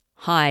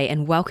Hi,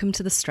 and welcome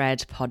to the Strad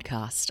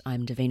podcast.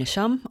 I'm Davina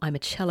Shum. I'm a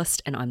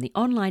cellist and I'm the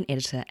online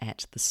editor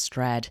at the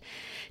Strad.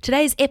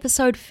 Today's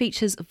episode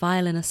features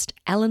violinist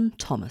Alun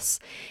Thomas.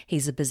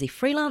 He's a busy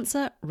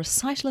freelancer,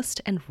 recitalist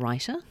and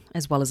writer,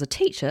 as well as a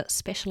teacher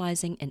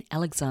specialising in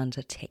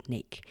Alexander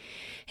technique.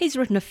 He's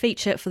written a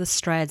feature for the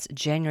Strad's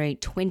January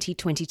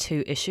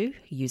 2022 issue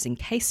using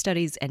case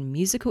studies and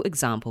musical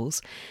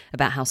examples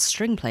about how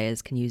string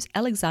players can use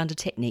Alexander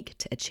technique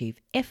to achieve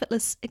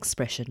effortless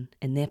expression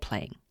in their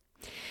playing.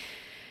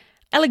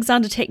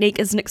 Alexander technique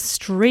is an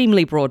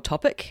extremely broad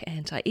topic,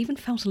 and I even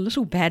felt a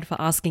little bad for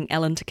asking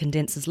Alun to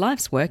condense his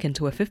life's work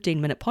into a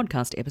 15-minute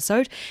podcast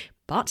episode.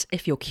 But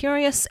if you're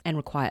curious and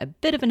require a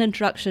bit of an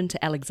introduction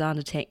to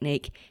Alexander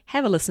technique,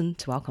 have a listen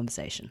to our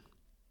conversation.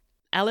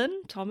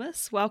 Alun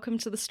Thomas, welcome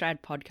to the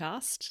Strad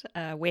podcast.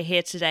 We're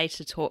here today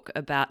to talk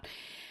about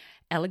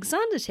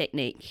Alexander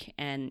technique,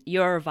 and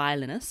you're a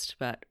violinist,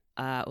 but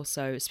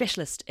also a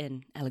specialist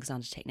in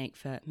Alexander technique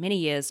for many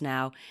years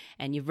now,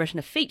 and you've written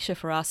a feature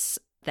for us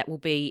that will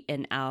be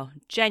in our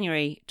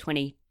January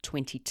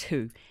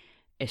 2022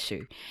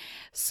 issue.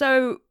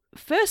 So,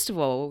 first of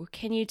all,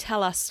 can you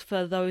tell us,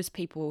 for those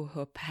people who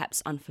are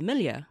perhaps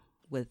unfamiliar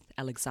with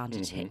Alexander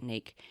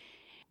technique,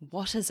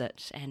 what is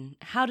it and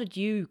how did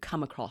you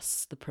come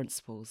across the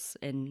principles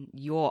in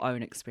your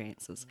own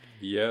experiences?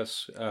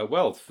 Yes.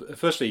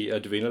 Firstly,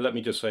 Davina, let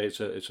me just say it's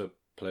a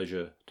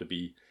pleasure to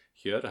be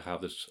here, to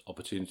have this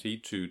opportunity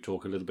to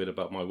talk a little bit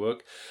about my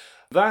work.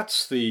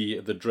 That's the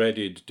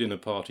dreaded dinner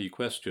party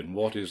question.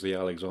 What is the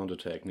Alexander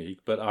technique?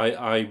 But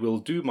I will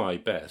do my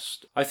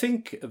best. I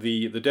think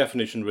the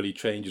definition really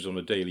changes on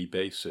a daily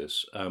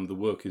basis. The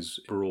work is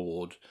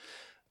broad,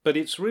 but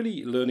it's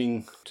really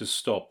learning to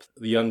stop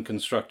the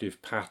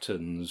unconstructive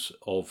patterns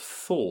of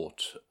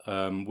thought,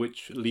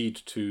 which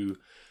lead to,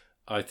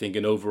 I think,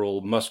 an overall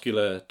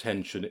muscular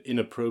tension,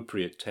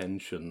 inappropriate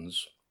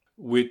tensions,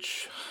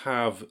 which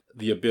have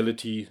the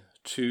ability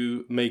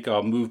to make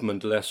our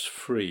movement less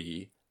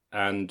free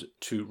and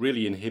to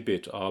really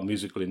inhibit our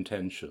musical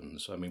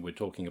intentions. I mean, we're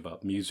talking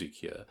about music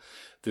here.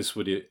 This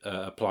would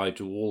apply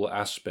to all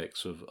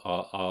aspects of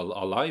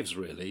our lives,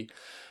 really.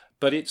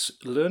 But it's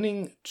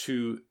learning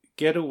to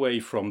get away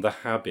from the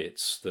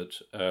habits that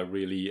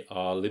really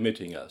are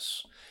limiting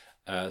us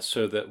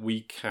so that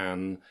we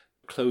can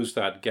close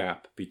that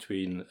gap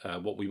between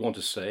what we want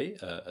to say,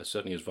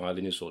 certainly as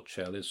violinists or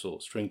cellists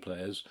or string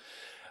players,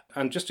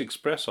 and just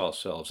express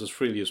ourselves as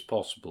freely as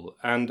possible,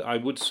 and I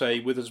would say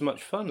with as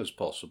much fun as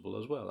possible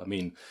as well. I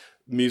mean,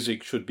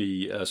 music should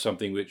be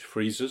something which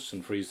frees us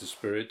and frees the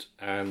spirit,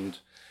 and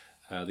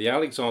the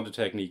Alexander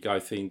technique, I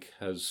think,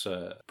 has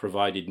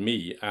provided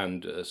me,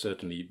 and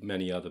certainly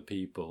many other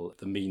people,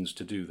 the means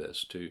to do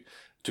this,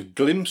 to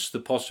glimpse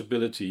the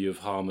possibility of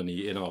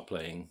harmony in our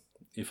playing,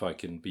 if I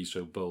can be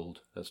so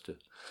bold as to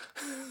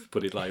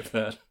put it like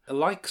that.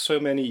 Like so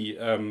many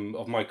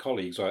of my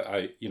colleagues,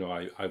 I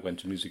went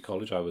to music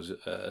college. I was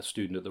a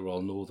student at the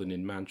Royal Northern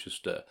in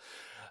Manchester,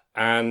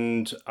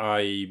 and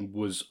I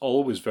was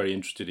always very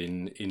interested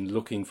in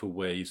looking for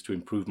ways to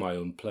improve my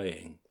own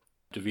playing.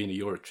 Davina,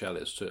 you're a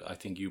cellist, so I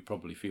think you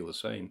probably feel the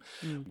same.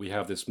 We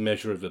have this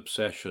measure of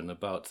obsession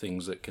about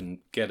things that can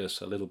get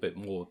us a little bit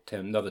more,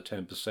 another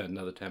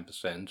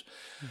 10%.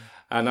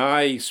 And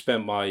I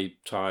spent my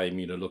time,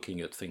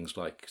 looking at things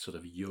like sort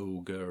of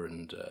yoga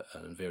and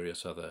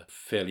various other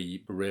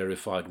fairly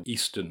rarefied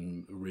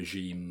Eastern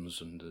regimes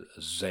and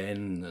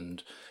Zen.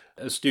 And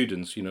as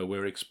students,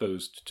 we're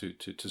exposed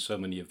to so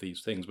many of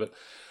these things. But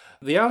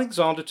the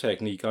Alexander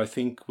technique, I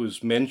think,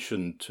 was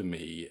mentioned to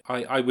me.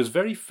 I was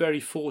very, very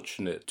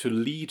fortunate to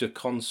lead a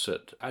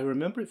concert. I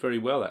remember it very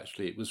well,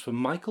 actually. It was for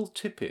Michael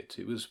Tippett.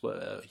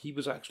 He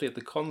was actually at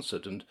the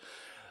concert, and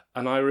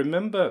I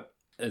remember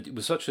it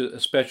was such a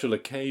special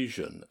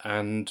occasion,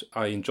 and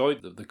I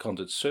enjoyed the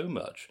concert so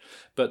much.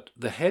 But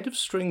the head of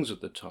strings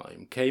at the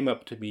time came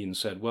up to me and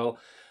said, well,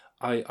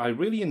 I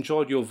really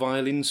enjoyed your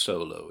violin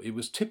solo. It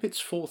was Tippett's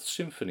Fourth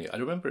Symphony. I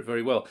remember it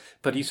very well.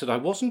 But he said, I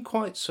wasn't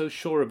quite so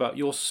sure about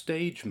your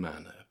stage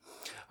manner.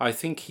 I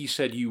think, he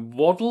said, you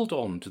waddled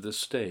onto the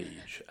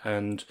stage,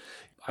 and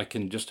I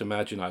can just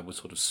imagine I was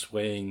sort of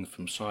swaying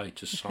from side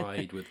to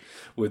side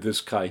with this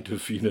kind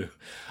of,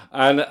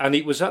 And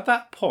it was at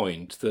that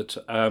point that,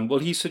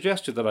 he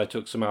suggested that I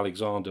took some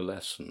Alexander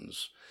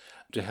lessons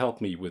to help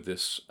me with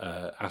this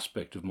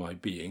aspect of my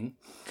being.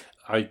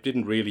 I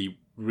didn't really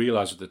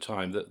realize at the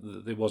time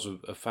that there was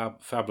a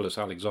fabulous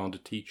Alexander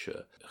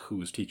teacher who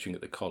was teaching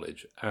at the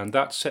college, and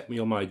that set me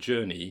on my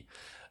journey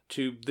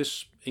to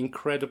this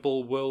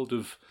incredible world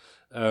of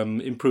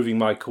improving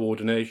my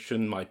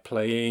coordination, my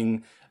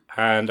playing,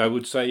 and I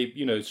would say,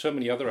 so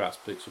many other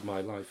aspects of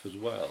my life as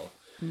well.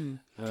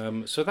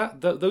 So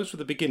those were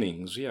the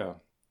beginnings, yeah.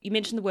 You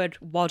mentioned the word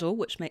waddle,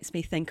 which makes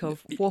me think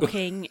of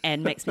walking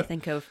and makes me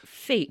think of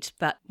feet.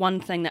 But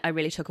one thing that I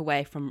really took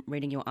away from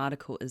reading your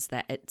article is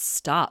that it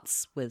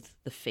starts with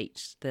the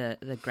feet,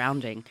 the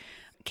grounding.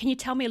 Can you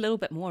tell me a little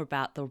bit more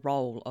about the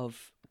role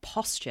of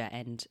posture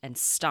and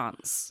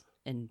stance?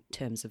 in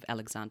terms of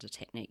Alexander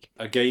technique?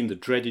 Again, the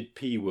dreaded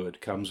P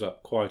word comes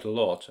up quite a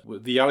lot.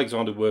 The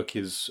Alexander work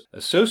is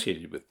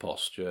associated with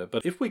posture,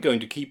 but if we're going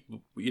to keep,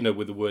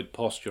 with the word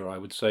posture, I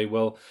would say,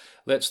 well,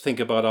 let's think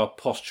about our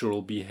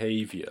postural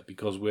behavior,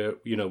 because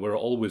we're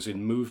always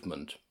in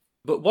movement.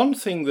 But one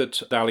thing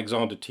that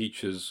Alexander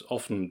teachers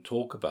often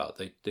talk about,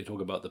 they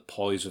talk about the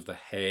poise of the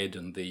head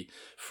and the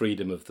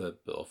freedom of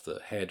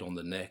the head on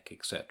the neck,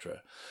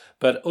 etc.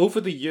 But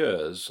over the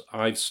years,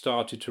 I've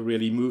started to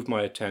really move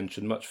my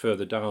attention much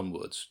further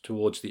downwards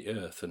towards the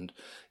earth, and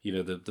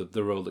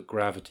the role that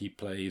gravity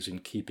plays in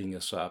keeping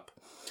us up.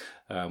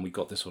 We've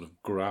got this sort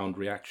of ground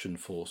reaction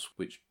force,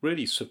 which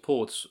really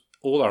supports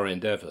all our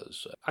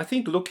endeavours. I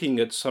think looking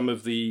at some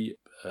of the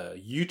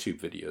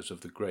YouTube videos of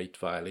the great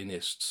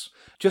violinists,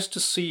 just to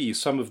see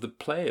some of the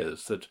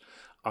players that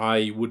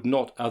I would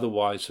not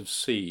otherwise have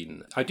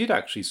seen. I did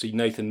actually see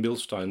Nathan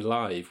Milstein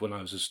live when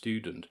I was a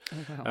student,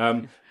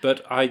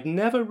 but I'd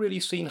never really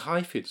seen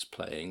Heifetz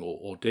playing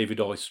or David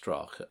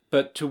Oistrakh.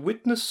 But to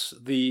witness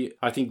the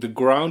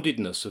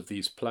groundedness of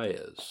these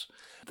players,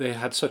 they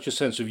had such a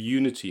sense of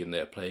unity in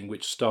their playing,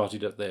 which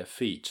started at their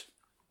feet.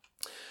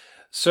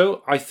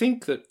 So I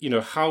think that,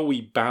 how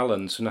we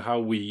balance and how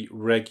we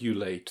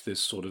regulate this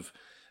sort of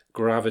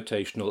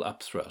gravitational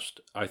upthrust,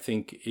 I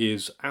think,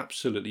 is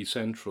absolutely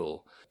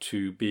central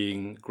to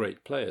being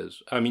great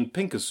players. I mean,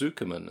 Pinchas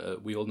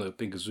Zukerman, we all know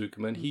Pinchas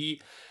Zukerman,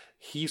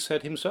 he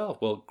said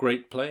himself, well,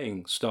 great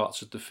playing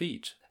starts at the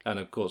feet. And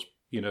of course,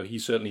 he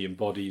certainly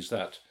embodies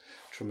that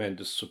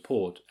tremendous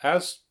support,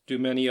 as do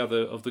many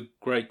other of the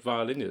great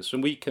violinists.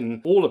 And we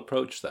can all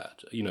approach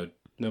that,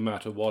 no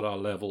matter what our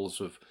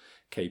levels of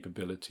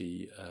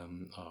capability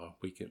are.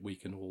 We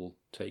can all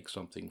take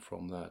something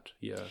from that.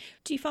 Yeah.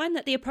 Do you find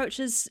that the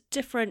approach is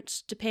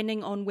different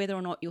depending on whether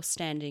or not you're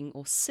standing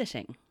or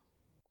sitting,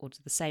 or do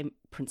the same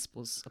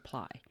principles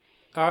apply?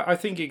 I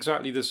think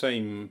exactly the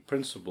same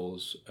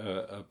principles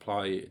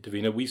apply,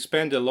 Davina. We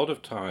spend a lot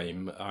of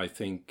time, I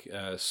think,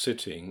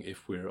 sitting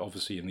if we're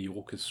obviously in the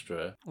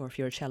orchestra. Or if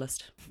you're a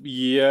cellist.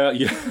 Yeah.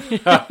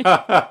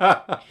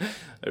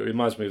 It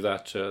reminds me of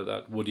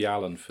that Woody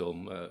Allen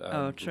film.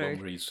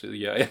 True.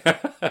 Yeah,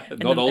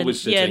 not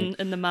always sitting. Yeah,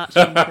 in the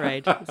marching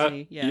parade.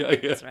 Yeah,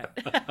 that's right.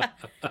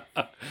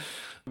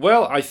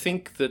 Well, I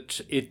think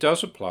that it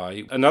does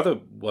apply. Another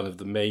one of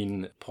the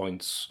main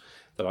points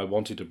that I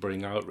wanted to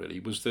bring out really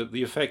was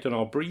the effect on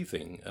our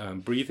breathing.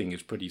 Breathing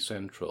is pretty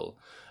central.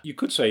 You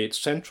could say it's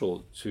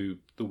central to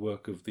the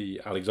work of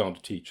the Alexander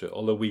teacher,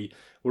 although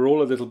we're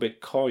all a little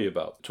bit coy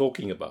about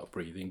talking about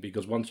breathing,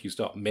 because once you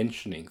start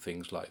mentioning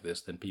things like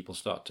this, then people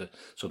start to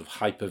sort of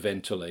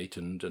hyperventilate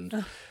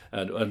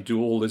and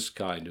do all this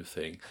kind of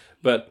thing.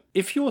 But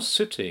if you're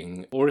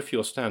sitting or if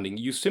you're standing,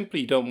 you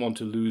simply don't want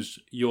to lose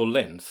your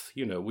length.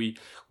 We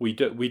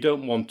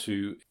don't want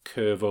to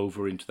curve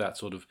over into that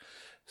sort of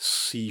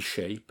C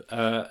shape,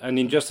 and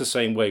in just the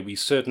same way, we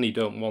certainly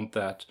don't want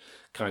that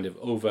kind of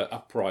over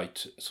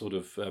upright sort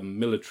of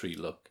military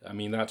look. I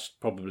mean, that's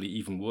probably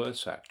even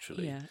worse,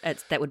 actually. Yeah,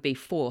 that would be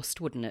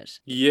forced, wouldn't it?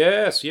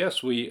 Yes.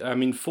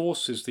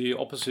 Force is the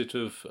opposite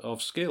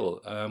of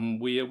skill.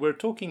 We're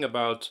talking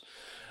about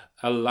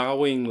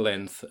allowing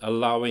length,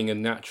 allowing a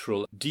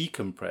natural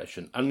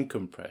decompression,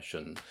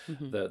 uncompression,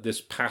 this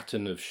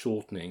pattern of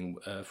shortening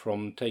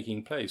from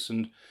taking place,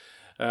 and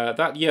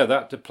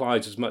that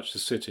applies as much to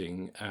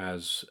sitting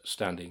as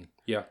standing.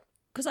 Yeah.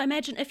 Because I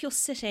imagine if you're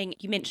sitting,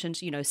 you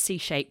mentioned,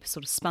 C-shape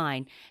sort of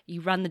spine,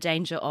 you run the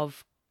danger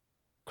of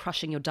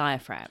crushing your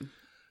diaphragm.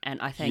 And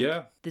I think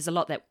there's a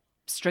lot that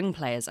string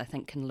players, I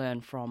think, can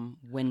learn from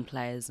wind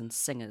players and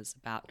singers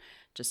about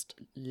just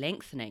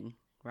lengthening,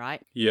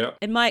 right? Yeah.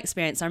 In my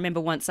experience, I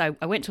remember once I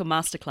went to a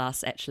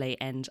masterclass, actually,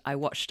 and I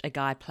watched a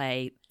guy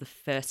play the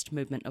first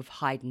movement of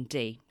Haydn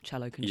D,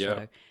 cello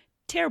concerto. Yeah.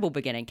 Terrible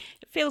beginning.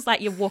 It feels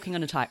like you're walking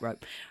on a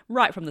tightrope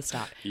right from the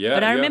start.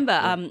 But I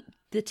remember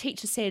the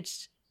teacher said,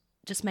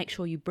 just make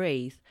sure you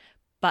breathe,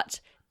 but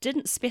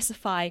didn't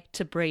specify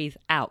to breathe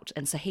out.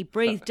 And so he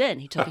breathed in.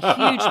 He took a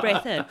huge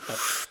breath in.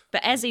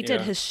 But as he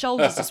did, his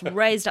shoulders just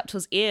raised up to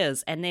his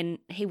ears, and then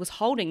he was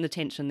holding the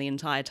tension the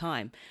entire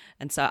time.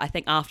 And so I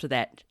think after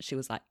that, she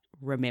was like,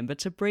 remember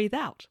to breathe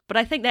out. But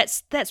I think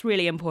that's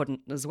really important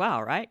as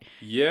well, right?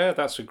 Yeah,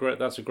 that's a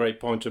great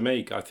point to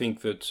make. I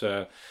think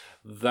that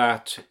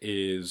that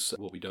is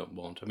what we don't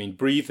want. I mean,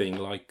 breathing,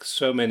 like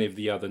so many of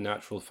the other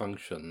natural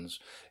functions,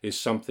 is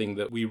something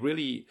that we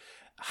really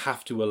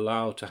have to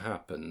allow to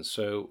happen.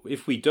 So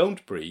if we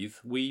don't breathe,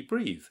 we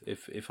breathe,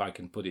 if I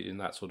can put it in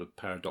that sort of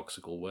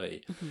paradoxical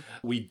way. Mm-hmm.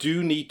 We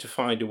do need to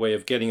find a way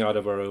of getting out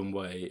of our own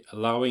way,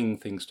 allowing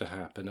things to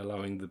happen,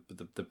 allowing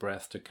the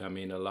breath to come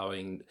in,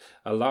 allowing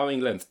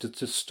length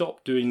to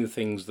stop doing the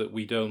things that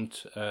we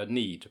don't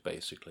need,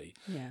 basically.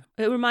 Yeah.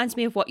 It reminds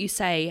me of what you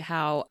say,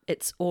 how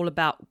it's all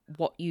about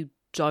what you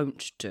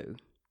don't do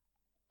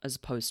as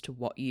opposed to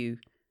what you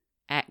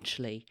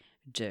actually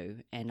do.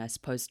 And I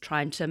suppose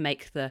trying to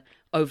make the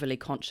overly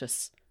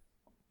conscious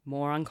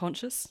more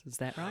unconscious. Is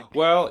that right?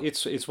 Well,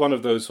 it's one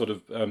of those sort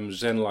of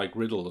Zen-like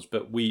riddles,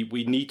 but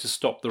we need to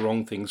stop the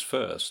wrong things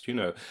first.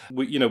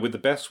 With the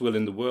best will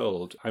in the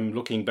world, I'm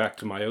looking back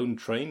to my own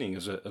training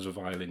as a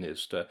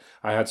violinist.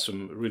 I had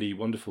some really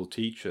wonderful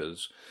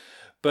teachers,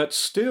 but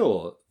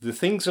still, the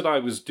things that I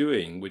was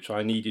doing, which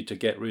I needed to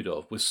get rid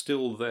of, were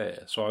still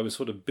there. So I was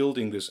sort of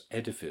building this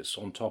edifice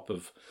on top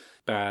of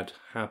bad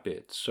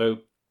habits. So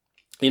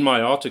in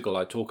my article,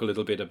 I talk a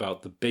little bit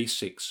about the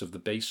basics of the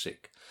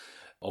basics,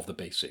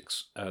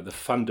 the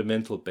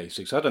fundamental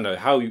basics. I don't know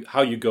how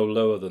you go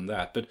lower than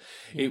that, but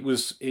it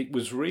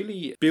was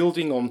really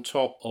building on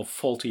top of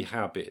faulty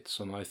habits.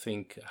 And I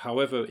think,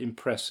 however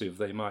impressive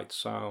they might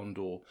sound,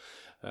 or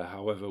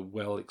however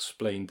well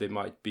explained they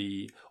might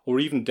be, or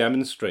even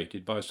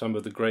demonstrated by some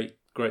of the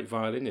great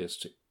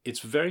violinists,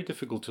 it's very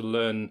difficult to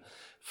learn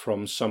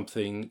from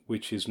something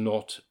which is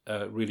not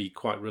really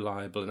quite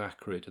reliable and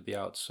accurate at the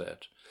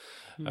outset.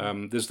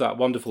 There's that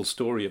wonderful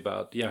story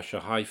about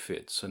Jascha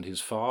Heifetz and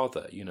his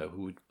father,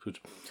 who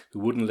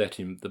wouldn't let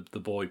the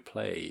boy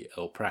play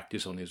or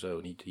practice on his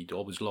own. He'd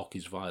always lock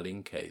his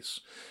violin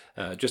case,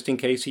 just in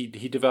case he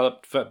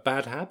developed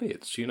bad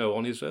habits,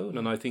 on his own.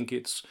 And I think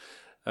it's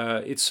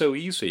so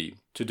easy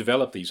to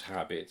develop these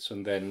habits,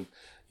 and then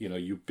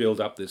you build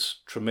up this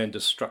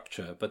tremendous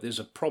structure, but there's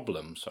a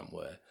problem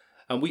somewhere,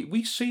 and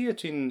we see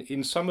it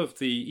in some of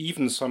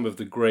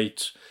the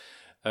great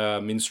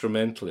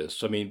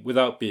instrumentalists. I mean,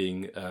 without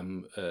being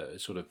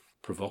sort of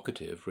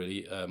provocative,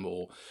 really,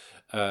 or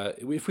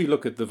if we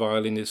look at the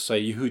violinist, say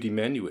Yehudi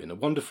Menuhin, a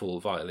wonderful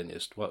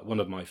violinist,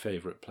 one of my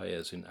favorite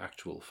players in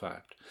actual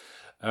fact,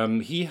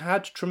 he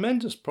had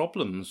tremendous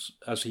problems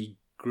as he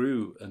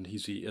grew and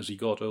as he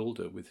got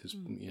older with his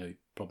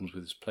problems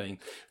with his playing,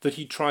 that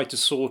he tried to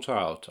sort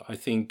out. I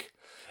think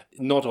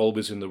not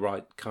always in the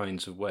right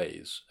kinds of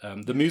ways.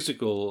 The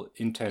musical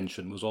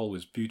intention was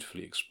always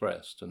beautifully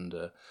expressed,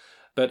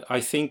 but I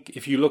think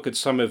if you look at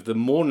some of the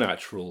more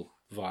natural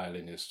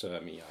violinists,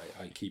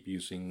 I keep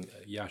using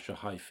Jascha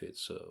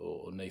Heifetz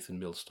or Nathan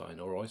Milstein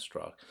or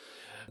Oistrakh,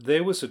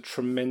 there was a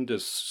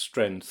tremendous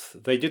strength.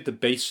 They did the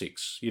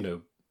basics,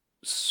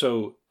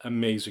 so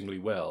amazingly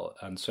well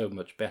and so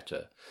much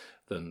better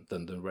than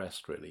the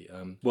rest, really.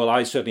 Well,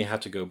 I certainly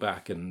had to go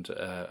back and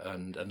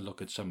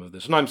look at some of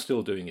this, and I'm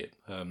still doing it.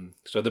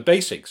 So the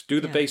basics, do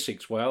the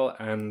basics well,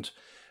 and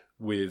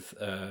with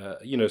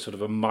sort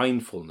of a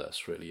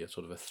mindfulness, really, a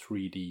sort of a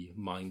 3D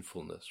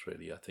mindfulness,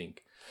 really. I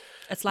think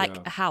it's like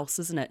a house,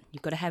 isn't it?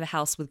 You've got to have a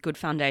house with good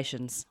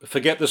foundations.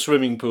 Forget the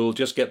swimming pool,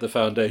 just get the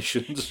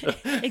foundations.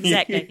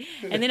 Exactly.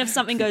 And then if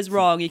something goes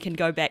wrong, you can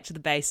go back to the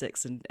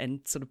basics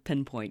and sort of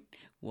pinpoint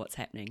what's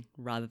happening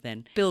rather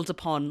than build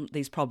upon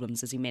these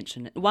problems, as you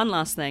mentioned. One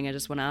last thing, I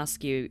just want to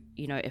ask you,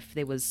 if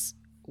there was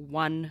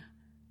one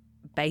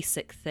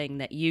basic thing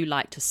that you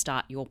like to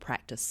start your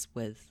practice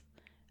with,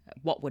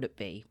 what would it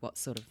be? What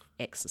sort of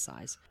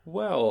exercise?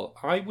 Well,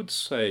 I would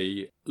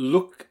say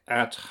look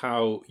at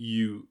how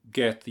you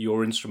get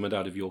your instrument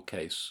out of your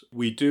case.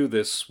 We do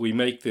this, we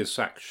make this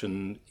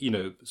action,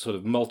 sort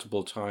of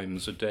multiple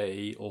times a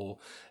day or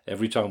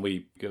every time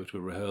we go to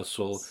a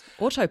rehearsal. It's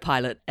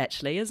autopilot,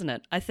 actually, isn't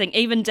it? I think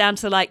even down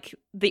to like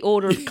the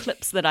order of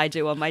clips that I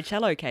do on my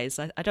cello case.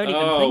 I don't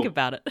even think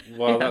about it.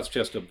 Well, that's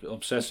just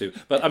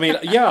obsessive. But I mean,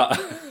 yeah.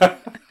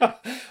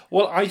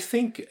 Well, I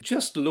think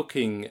just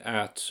looking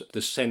at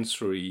the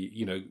sensory,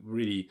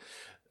 really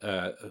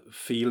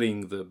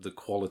feeling the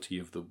quality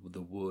of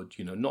the wood,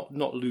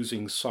 not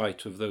losing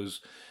sight of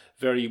those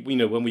very,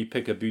 when we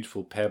pick a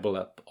beautiful pebble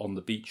up on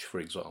the beach, for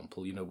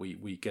example,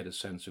 we get a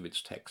sense of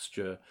its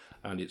texture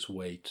and its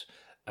weight.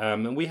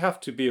 And we have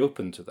to be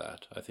open to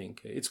that, I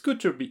think. It's good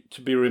to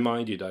be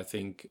reminded, I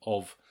think,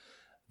 of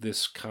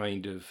this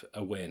kind of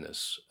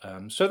awareness.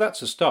 So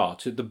that's a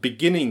start. The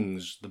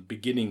beginnings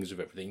of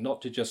everything,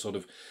 not to just sort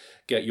of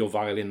get your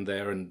violin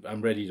there and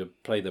I'm ready to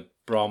play the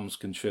Brahms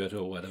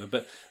concerto or whatever,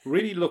 but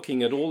really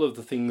looking at all of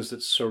the things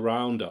that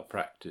surround our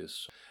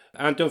practice.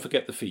 And don't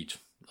forget the feet.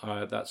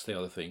 That's the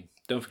other thing.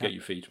 Don't forget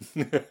your feet.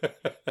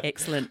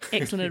 Excellent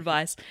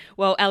advice.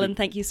 Well, Alun,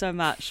 thank you so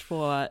much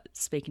for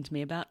speaking to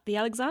me about the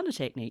Alexander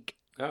technique.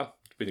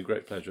 It's been a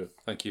great pleasure.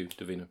 Thank you,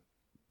 Davina.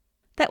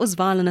 That was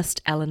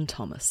violinist Alun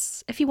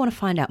Thomas. If you want to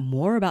find out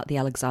more about the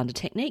Alexander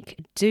technique,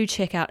 do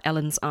check out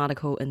Alun's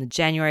article in the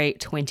January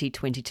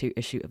 2022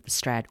 issue of The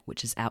Strad,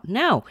 which is out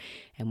now.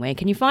 And where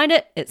can you find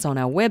it? It's on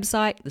our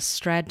website,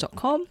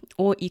 thestrad.com,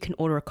 or you can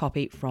order a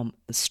copy from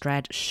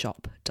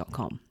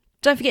thestradshop.com.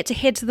 Don't forget to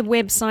head to the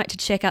website to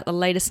check out the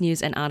latest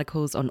news and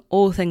articles on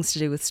all things to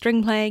do with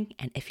string playing.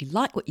 And if you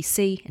like what you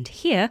see and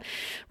hear,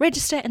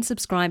 register and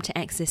subscribe to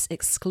access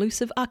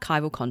exclusive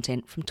archival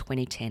content from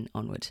 2010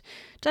 onward.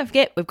 Don't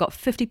forget, we've got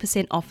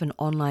 50% off an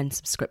online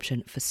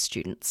subscription for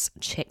students.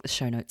 Check the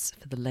show notes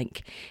for the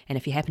link. And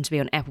if you happen to be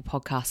on Apple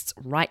Podcasts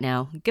right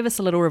now, give us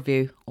a little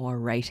review or a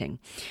rating.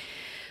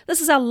 This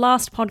is our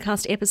last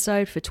podcast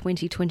episode for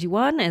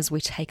 2021 as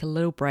we take a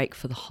little break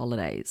for the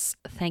holidays.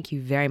 Thank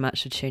you very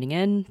much for tuning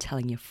in,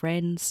 telling your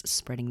friends,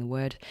 spreading the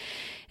word.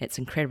 It's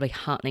incredibly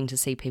heartening to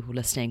see people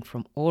listening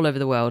from all over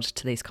the world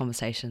to these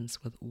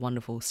conversations with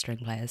wonderful string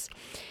players.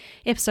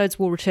 Episodes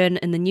will return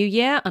in the new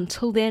year.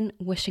 Until then,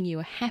 wishing you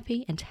a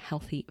happy and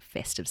healthy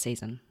festive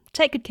season.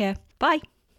 Take good care. Bye.